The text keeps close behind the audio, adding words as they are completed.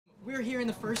We're here in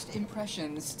the First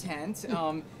Impressions tent,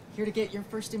 here to get your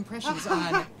first impressions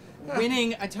on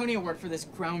winning a Tony Award for this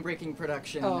groundbreaking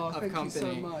production of Company. Thank you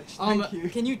so much. Thank you.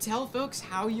 Can you tell folks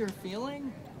how you're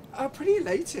feeling? Pretty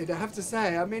elated, I have to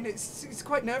say. I mean, it's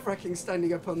quite nerve-wracking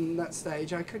standing up on that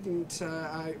stage. I couldn't,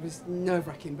 it was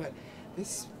nerve-wracking, but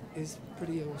this is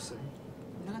pretty awesome.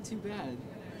 Not too bad.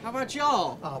 How about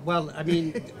y'all? Well, I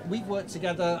mean, we've worked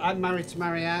together. I'm married to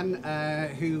Marianne,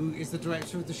 who is the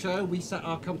director of the show. We set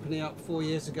our company up 4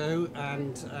 years ago,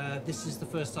 and this is the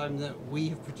first time that we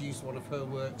have produced one of her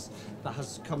works that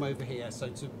has come over here. So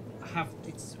to have,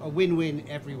 it's a win-win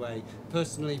every way,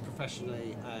 personally,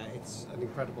 professionally. It's an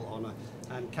incredible honour.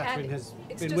 And Catherine has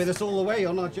been with us all the way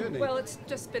on our journey. Well, it's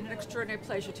just been an extraordinary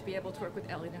pleasure to be able to work with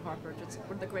Eleanor Harper, just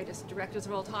one of the greatest directors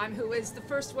of all time, who is the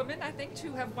first woman, I think,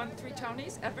 to have won 3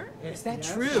 Tonys ever. Is that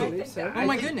true? So. Oh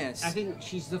my goodness! I think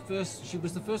she's the first. She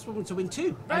was the first woman to win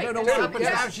 2. Right. I don't know what happened.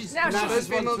 Yes. Now she's First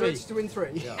female won 3. to win 3.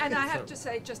 Yeah. And I have to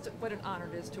say, just what an honor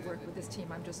it is to work with this team.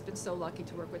 I've just been so lucky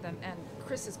to work with them. And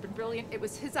Criss has been brilliant. It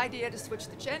was his idea to switch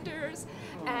the genders,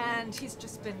 and he's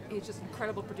just an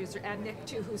incredible producer. And Nick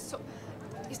too, who's so.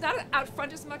 He's not out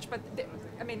front as much, but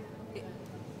I mean,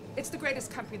 it's the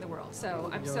greatest company in the world. So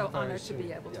I'm so honored to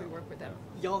be able to work with them.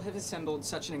 Y'all have assembled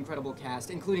such an incredible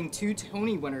cast, including 2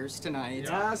 Tony winners tonight,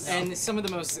 Yes. and some of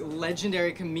the most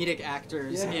legendary comedic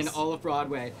actors in all of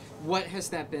Broadway. What has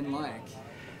that been like?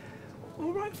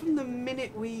 Well, right from the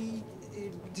minute we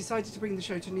decided to bring the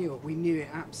show to New York, we knew it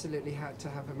absolutely had to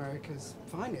have America's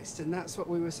finest, and that's what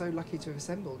we were so lucky to have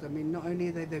assembled. I mean, not only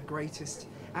are they the greatest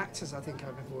actors I think I've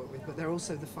ever worked with, but they're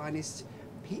also the finest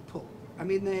people. I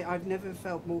mean, I've never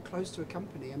felt more close to a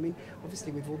company. I mean,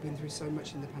 obviously we've all been through so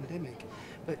much in the pandemic,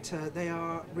 but they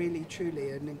are really, truly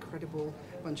an incredible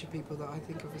bunch of people that I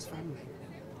think of as family.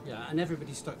 Yeah, and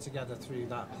everybody stuck together through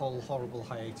that whole horrible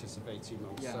hiatus of 18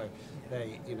 months. Yeah. So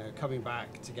they, coming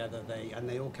back together,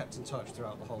 they all kept in touch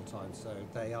throughout the whole time. So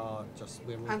they are just,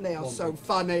 and they are so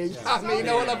funny. Yeah. I mean,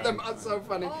 all of them are so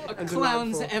funny. And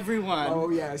Clowns, delightful. everyone.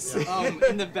 Oh yes.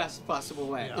 In the best possible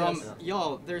way. Yeah.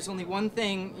 Y'all, there's only one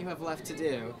thing you have left to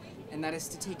do, and that is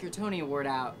to take your Tony Award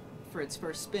out for its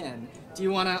first spin. Do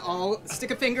you want to all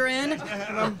stick a finger in? Ready?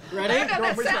 I don't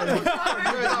know, that sounds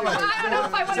I don't know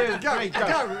if I want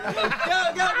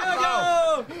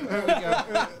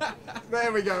to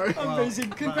There we go. Amazing.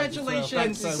 Congratulations.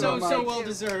 Thanks so So much. well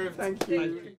deserved. Thank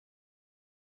you.